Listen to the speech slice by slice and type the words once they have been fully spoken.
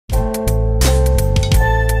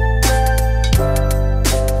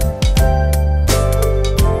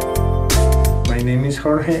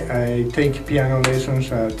Jorge. I take piano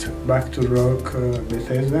lessons at B2R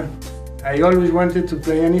Bethesda. I always wanted to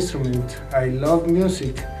play an instrument. I love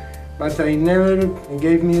music, but I never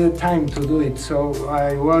gave me the time to do it. So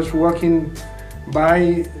I was walking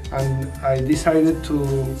by and I decided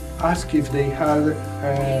to ask if they had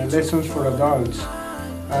lessons for adults.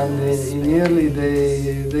 And immediately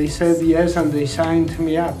they said yes, and they signed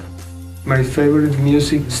me up. My favorite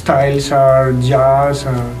music styles are jazz,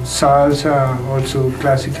 salsa, also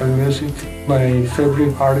classical music. My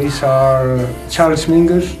favorite artists are Charles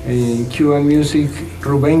Mingus, in Cuban music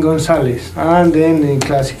Rubén González, and then in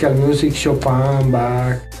classical music Chopin,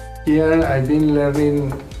 Bach. Here I've been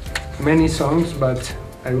learning many songs, but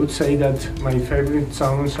I would say that my favorite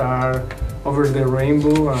songs are Over the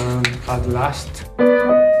Rainbow and At Last.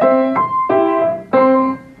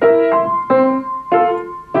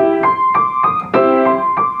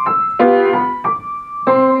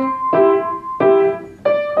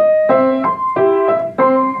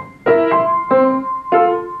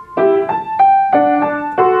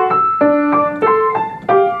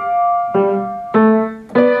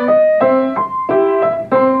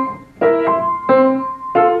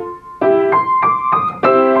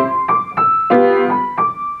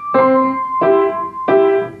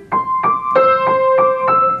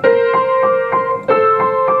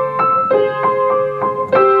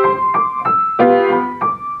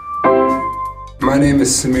 My name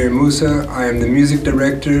is Samir Moussa. I am the music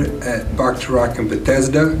director at B2R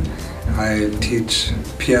Bethesda. I teach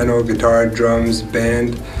piano, guitar, drums,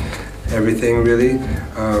 band, everything really.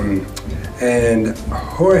 And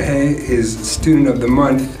Jorge is student of the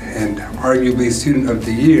month and arguably student of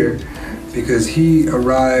the year because he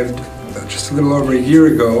arrived just a little over a year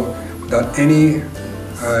ago without any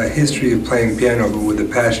history of playing piano, but with a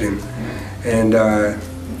passion.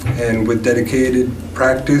 And with dedicated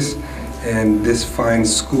practice and this fine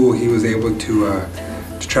school, he was able to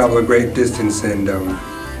travel a great distance and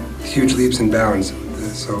huge leaps and bounds.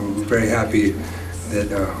 So we're very happy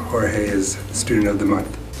that Jorge is student of the month.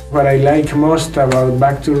 What I like most about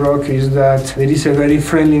B2R is that there is a very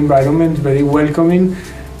friendly environment, very welcoming.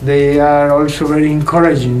 They are also very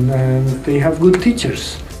encouraging, and they have good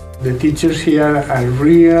teachers. The teachers here are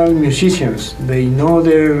real musicians. They know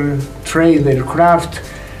their trade, their craft,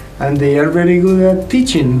 and they are very good at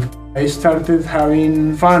teaching. I started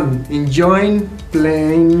having fun, enjoying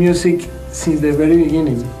playing music since the very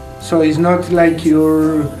beginning. So it's not like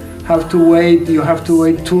you have to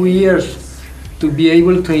wait 2 years to be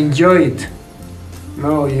able to enjoy it.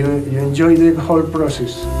 No, you enjoy the whole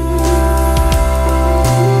process.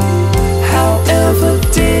 However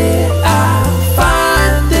did I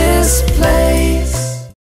find this place?